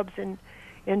to shrubs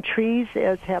and trees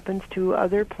as happens to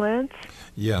other plants?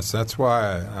 Yes, that's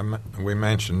why we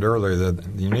mentioned earlier that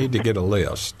you need to get a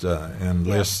list, and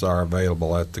lists are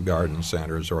available at the garden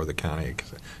centers or the county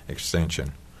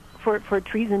extension. For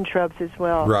trees and shrubs as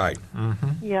well. Right.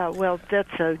 Mm-hmm. Yeah, well,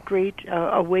 that's a great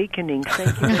awakening.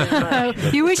 Thank you very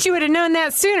much. You wish you would have known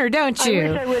that sooner, don't you? I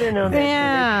wish I would have known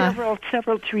that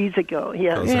several trees ago.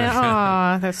 Yeah.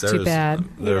 Yeah. That's too bad.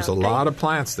 There's a lot of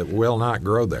plants that will not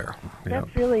grow there.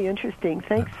 That's really interesting.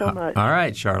 Thanks so much. All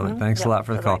right, Charlotte. Thanks a lot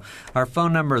for the call. Our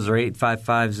phone numbers are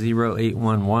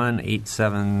 855-0811,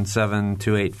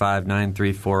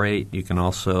 877-285-9348. You can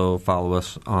also follow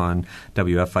us on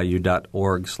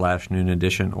WFIU.org/Noon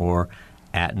Edition or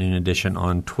at Noon Edition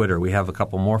on Twitter. We have a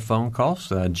couple more phone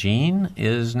calls. Jean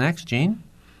is next. Jean?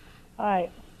 Hi.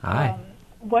 Hi.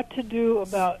 What to do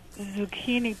about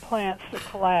zucchini plants that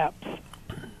collapse?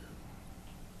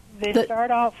 They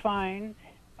start out fine,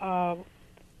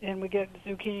 and we get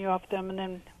zucchini off them, and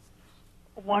then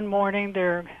one morning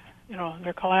they're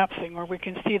collapsing, or we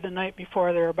can see the night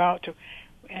before they're about to.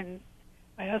 And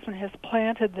my husband has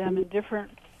planted them in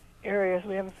different areas.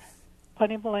 We have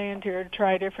plenty of land here to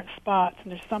try different spots,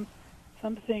 and there's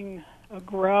something, a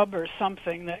grub or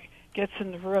something that gets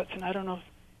in the roots, and I don't know if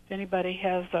anybody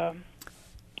has a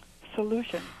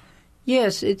solution.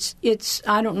 Yes, it's.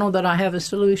 I don't know that I have a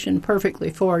solution perfectly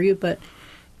for you, but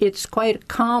it's quite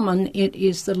common. It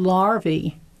is the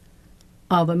larvae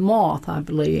of a moth, I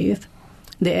believe.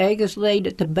 The egg is laid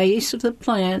at the base of the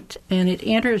plant, and it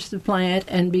enters the plant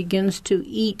and begins to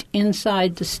eat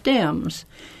inside the stems.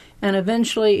 And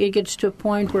eventually it gets to a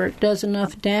point where it does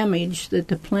enough damage that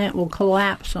the plant will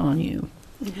collapse on you.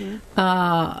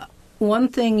 Mm-hmm. One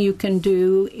thing you can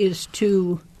do is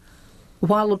to,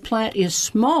 while the plant is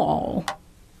small,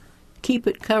 keep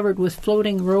it covered with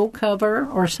floating row cover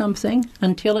or something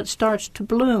until it starts to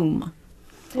bloom.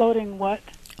 Floating what?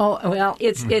 Oh, well,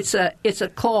 it's a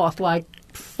cloth like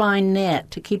fine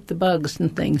net to keep the bugs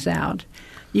and things out.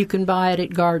 You can buy it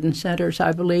at garden centers,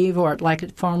 I believe, or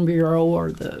at Farm Bureau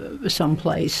or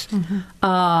someplace.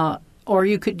 Mm-hmm. Or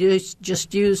you could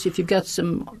just use, if you've got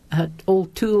some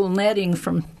old tulle netting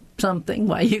from something,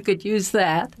 well, you could use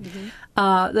that.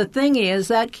 Mm-hmm. The thing is,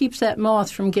 that keeps that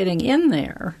moth from getting in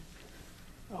there.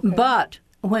 Okay. But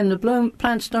when the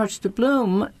plant starts to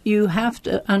bloom, you have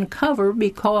to uncover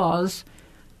because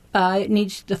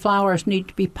the flowers need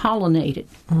to be pollinated.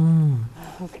 Mm.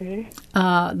 Okay.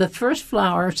 The first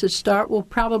flowers that start will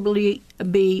probably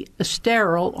be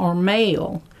sterile or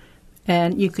male,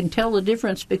 and you can tell the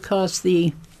difference because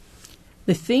the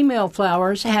female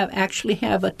flowers actually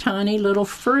have a tiny little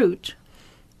fruit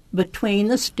between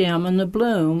the stem and the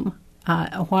bloom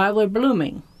while they're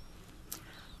blooming.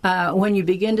 When you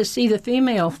begin to see the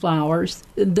female flowers,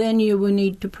 then you will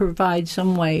need to provide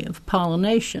some way of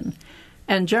pollination.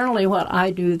 And generally what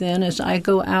I do then is I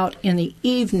go out in the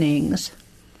evenings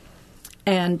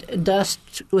and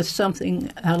dust with something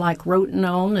like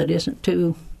rotenone that isn't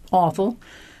too awful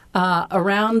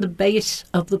around the base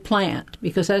of the plant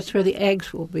because that's where the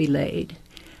eggs will be laid.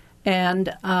 And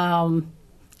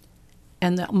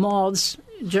the moths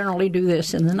generally do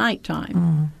this in the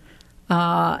nighttime.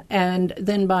 Mm. And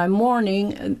then by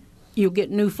morning you'll get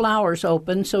new flowers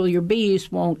open so your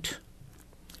bees won't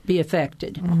be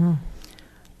affected. Mm-hmm.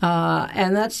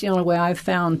 And that's the only way I've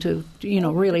found to,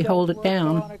 really hold it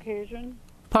down. On occasion?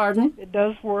 Pardon? It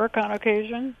does work on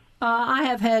occasion? I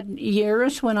have had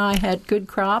years when I had good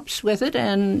crops with it,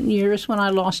 and years when I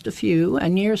lost a few,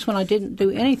 and years when I didn't do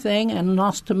anything and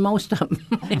lost to most of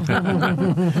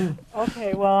them.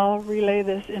 Okay, well, I'll relay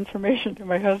this information to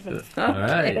my husband. All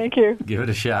right. Thank you. Give it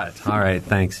a shot. All right,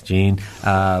 thanks, Jean.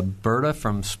 Berta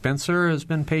from Spencer has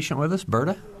been patient with us.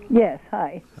 Berta? Yes,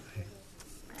 hi.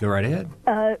 Go right ahead.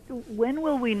 When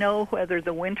will we know whether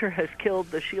the winter has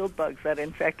killed the shield bugs that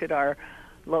infected our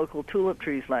local tulip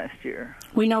trees last year?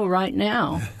 We know right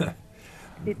now.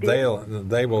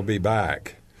 They will be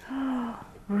back.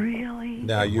 Really?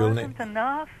 Now Wasn't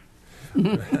enough?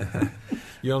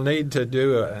 You'll need to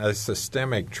do a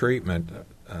systemic treatment.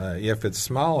 If it's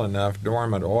small enough,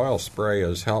 dormant oil spray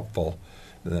is helpful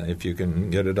if you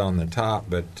can get it on the top,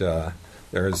 but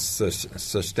there's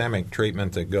systemic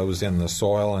treatment that goes in the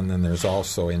soil, and then there's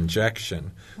also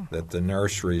injection that the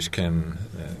nurseries can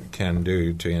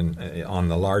do on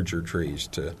the larger trees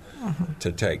to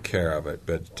take care of it.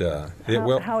 But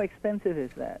how expensive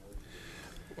is that?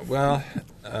 Well,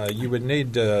 you would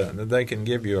need to. They can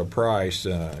give you a price.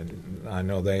 I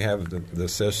know they have the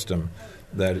system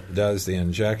that does the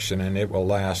injection, and it will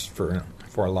last for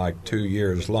for like 2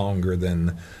 years longer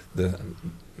than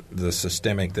the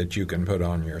systemic that you can put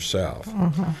on yourself.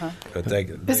 But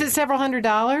Is it several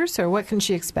 $100s, or what can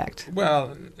she expect?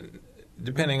 Well,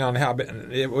 depending on how big,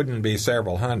 it wouldn't be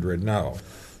several hundred, no.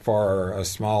 For a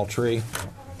small tree,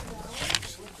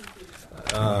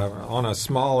 on a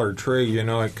smaller tree,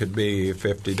 it could be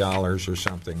 $50 or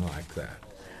something like that.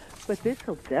 But this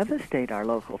will devastate our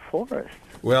local forests.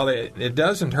 Well, it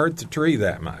doesn't hurt the tree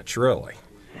that much, really.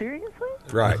 Seriously?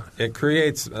 Right. It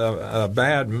creates a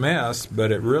bad mess,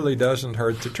 but it really doesn't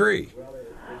hurt the tree.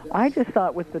 I just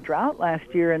thought with the drought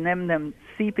last year and them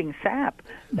seeping sap,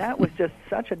 that was just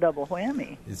such a double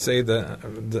whammy. You see,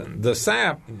 the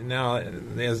sap, now,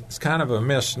 is kind of a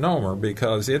misnomer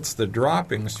because it's the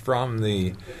droppings from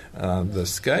the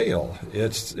scale.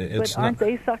 But aren't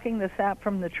they sucking the sap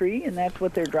from the tree, and that's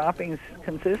what their droppings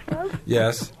consist of?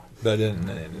 Yes, but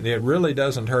it really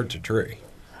doesn't hurt the tree.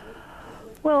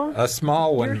 Well, a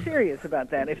small one. You're serious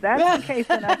about that. If that's the case,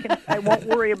 then I won't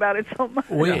worry about it so much.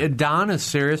 Don is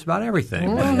serious about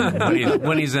everything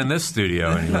when he's in this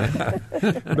studio, anyway.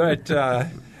 But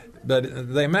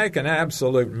they make an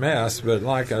absolute mess. But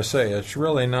like I say, it's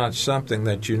really not something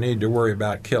that you need to worry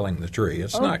about killing the tree.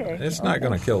 It's not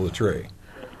going to kill the tree.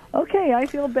 Okay, I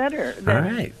feel better. All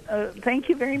right. Thank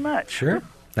you very much. Sure.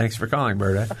 Thanks for calling,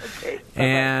 Berta. Okay,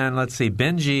 and let's see,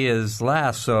 Benji is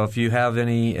last. So if you have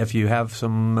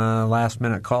some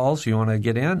last-minute calls you want to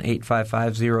get in,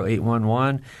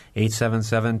 855-0811,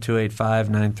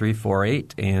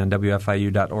 877-285-9348, and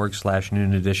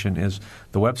WFIU.org/Noon Edition is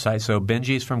the website. So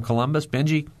Benji's from Columbus.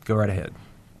 Benji, go right ahead.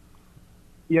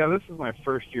 Yeah, this is my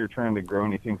first year trying to grow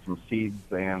anything from seeds,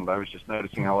 and I was just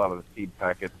noticing a lot of the seed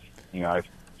packets, I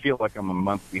feel like I'm a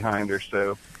month behind or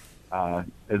so.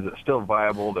 Is it still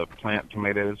viable to plant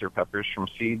tomatoes or peppers from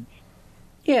seeds?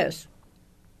 Yes.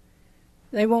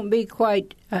 They won't be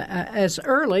quite as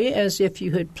early as if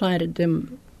you had planted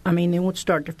them. I mean, they won't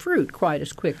start to fruit quite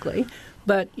as quickly,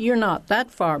 but you're not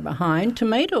that far behind.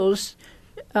 Tomatoes,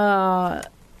 in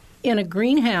a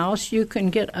greenhouse, you can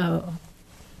get a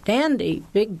dandy,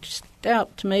 big,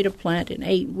 stout tomato plant in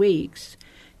 8 weeks.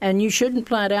 And you shouldn't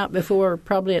plant out before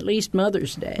probably at least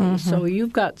Mother's Day. Mm-hmm. So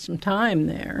you've got some time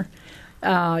there.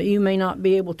 You may not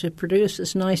be able to produce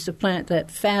as nice a plant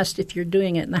that fast if you're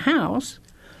doing it in the house.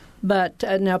 But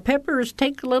now peppers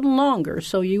take a little longer,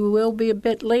 so you will be a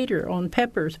bit later on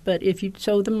peppers. But if you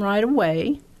sow them right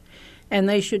away, and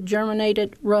they should germinate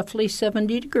at roughly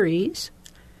 70 degrees,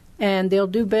 and they'll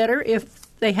do better if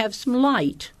they have some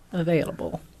light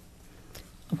available.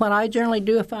 What I generally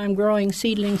do if I'm growing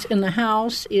seedlings in the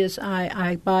house is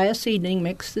I buy a seedling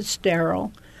mix that's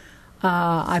sterile.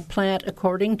 I plant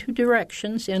according to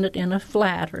directions in it in a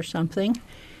flat or something.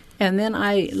 And then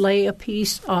I lay a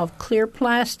piece of clear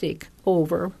plastic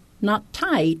over, not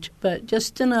tight, but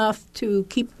just enough to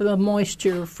keep the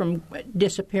moisture from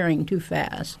disappearing too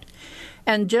fast.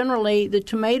 And generally the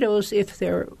tomatoes, if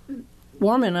they're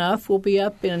warm enough, will be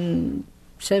up in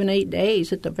 7-8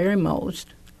 days at the very most.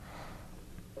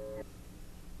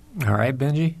 All right,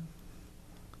 Benji?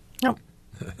 No.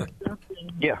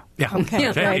 Yeah. Okay.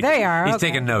 Okay. There you are. He's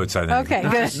taking notes, I think. Okay,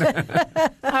 good.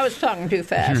 I was talking too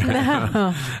fast.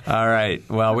 All right.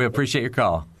 Well, we appreciate your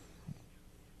call.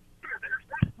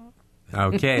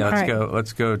 Okay,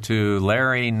 let's go to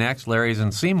Larry next. Larry's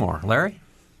in Seymour. Larry?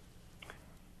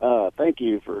 Thank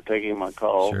you for taking my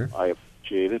call. Sure. I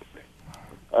appreciate it.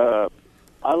 I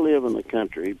live in the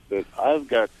country, but I've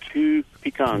got 2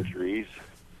 pecan trees.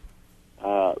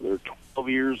 They're 12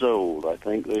 years old. I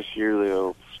think this year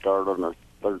they'll start on their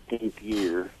 13th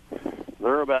year.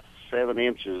 They're about 7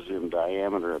 inches in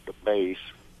diameter at the base,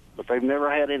 but they've never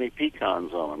had any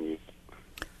pecans on them yet.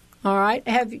 All right.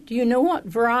 Do you know what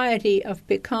variety of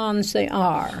pecans they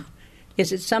are?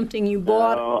 Is it something you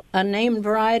bought, a named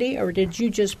variety, or did you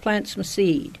just plant some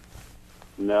seed?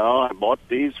 No, I bought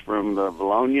these from the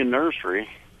Bologna Nursery,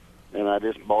 and I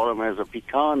just bought them as a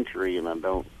pecan tree, and I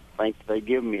don't think they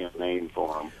give me a name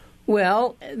for them.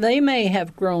 Well, they may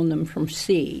have grown them from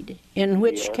seed, in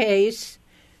which case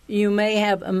you may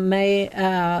have enough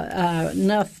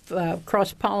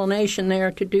cross-pollination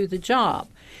there to do the job.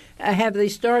 Have they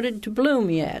started to bloom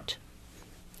yet?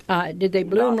 Did they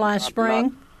bloom last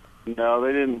spring? No,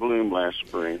 they didn't bloom last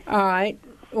spring. All right.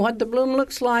 What the bloom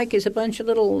looks like is a bunch of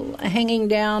little hanging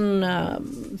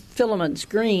down filaments,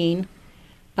 green,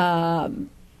 off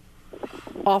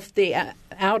the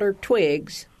outer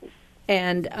twigs.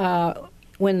 And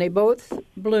when they both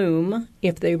bloom,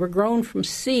 if they were grown from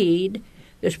seed,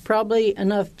 there's probably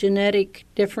enough genetic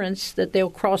difference that they'll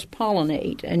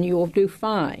cross-pollinate, and you'll do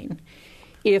fine.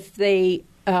 If they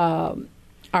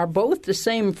are both the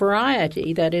same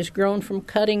variety, that is grown from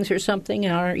cuttings or something,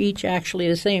 and are each actually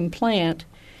the same plant,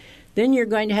 then you're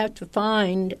going to have to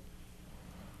find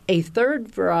a third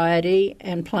variety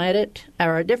and plant it,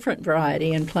 or a different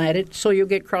variety and plant it, so you'll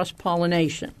get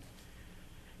cross-pollination.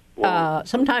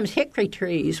 Sometimes hickory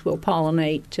trees will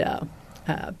pollinate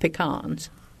pecans.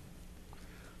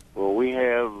 Well, we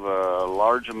have a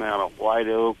large amount of white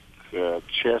oak,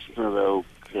 chestnut oak,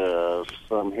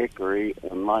 some hickory,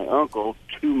 and my uncle,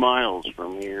 2 miles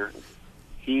from here,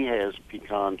 he has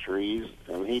pecan trees,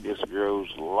 and he just grows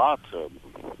lots of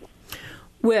them.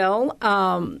 Well,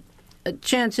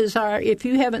 chances are, if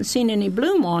you haven't seen any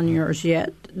bloom on yours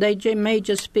yet, they may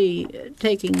just be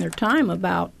taking their time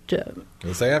about...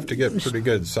 they have to get pretty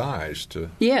good size to...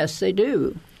 Yes, they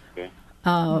do.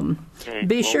 Okay.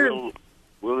 Be sure...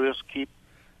 We'll just keep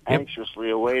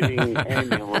anxiously awaiting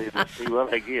annually to see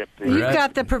what I get. You've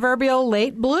got the proverbial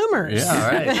late bloomers.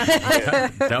 Yeah,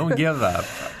 right. Don't give up.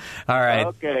 All right.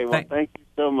 Okay, well, thank you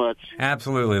so much.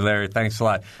 Absolutely, Larry. Thanks a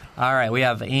lot. All right, we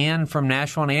have Ann from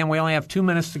Nashville. And Ann, we only have 2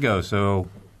 minutes to go, so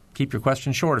keep your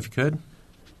question short if you could.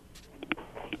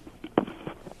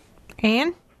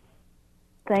 Ann?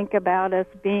 Think about us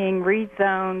being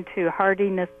rezoned to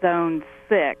hardiness zone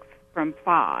 6 from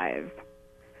 5.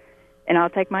 And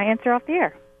I'll take my answer off the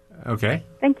air. Okay.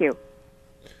 Thank you.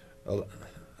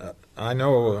 I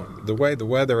know the way the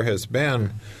weather has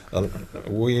been,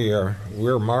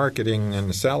 we're marketing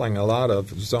and selling a lot of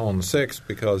Zone 6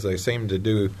 because they seem to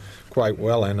do quite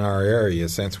well in our area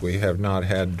since we have not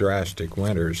had drastic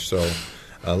winters. So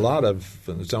a lot of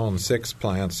Zone 6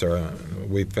 plants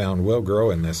we found will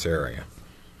grow in this area.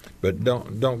 But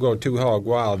don't go too hog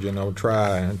wild,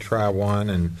 try one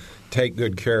and take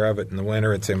good care of it in the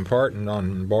winter. It's important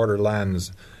on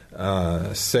borderlands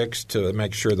 6 to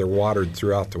make sure they're watered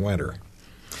throughout the winter.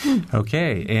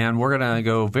 Okay, and we're going to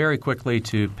go very quickly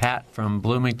to Pat from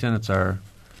Bloomington. It's our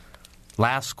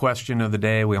last question of the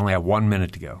day. We only have 1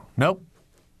 minute to go. Nope.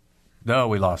 No,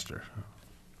 we lost her.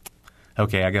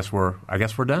 Okay, I guess we're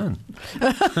done.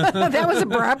 That was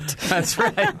abrupt. That's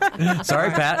right.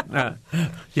 Sorry, Pat.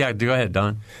 Yeah, go ahead,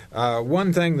 Don.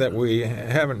 One thing that we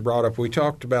haven't brought up, we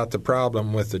talked about the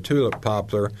problem with the tulip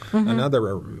poplar. Mm-hmm.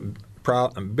 Another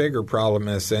bigger problem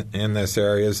in this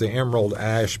area is the emerald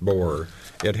ash borer.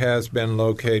 It has been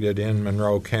located in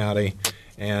Monroe County,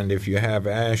 and if you have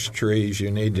ash trees,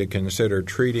 you need to consider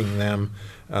treating them.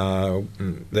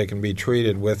 They can be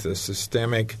treated with a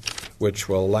systemic, which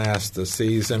will last the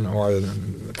season, or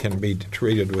can be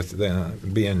treated with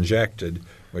be injected,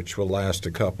 which will last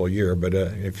a couple years. But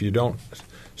if you don't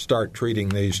start treating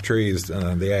these trees,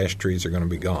 the ash trees are going to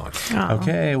be gone.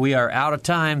 Okay, we are out of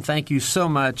time. Thank you so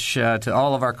much to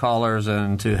all of our callers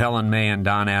and to Helen May and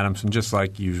Don Adamson. Just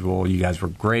like usual, you guys were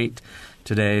great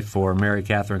today. For Mary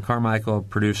Catherine Carmichael,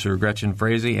 producer Gretchen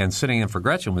Frazee, and sitting in for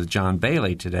Gretchen was John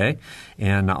Bailey today,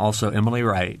 and also Emily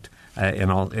Wright.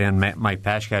 And Mike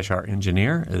Pashkash, our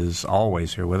engineer, is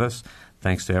always here with us.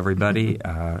 Thanks to everybody,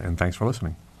 and thanks for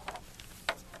listening.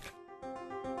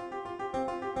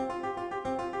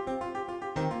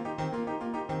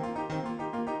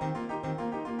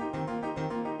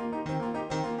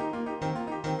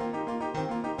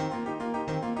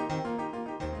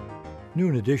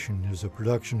 Noon Edition is a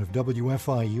production of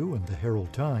WFIU and the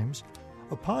Herald Times.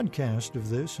 A podcast of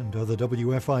this and other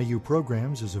WFIU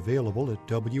programs is available at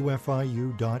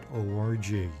wfiu.org.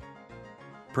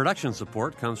 Production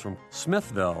support comes from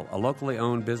Smithville, a locally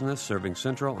owned business serving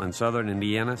central and southern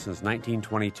Indiana since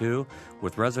 1922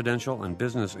 with residential and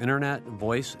business internet,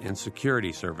 voice, and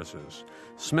security services.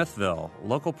 Smithville,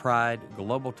 local pride,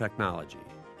 global technology.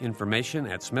 Information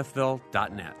at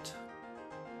smithville.net.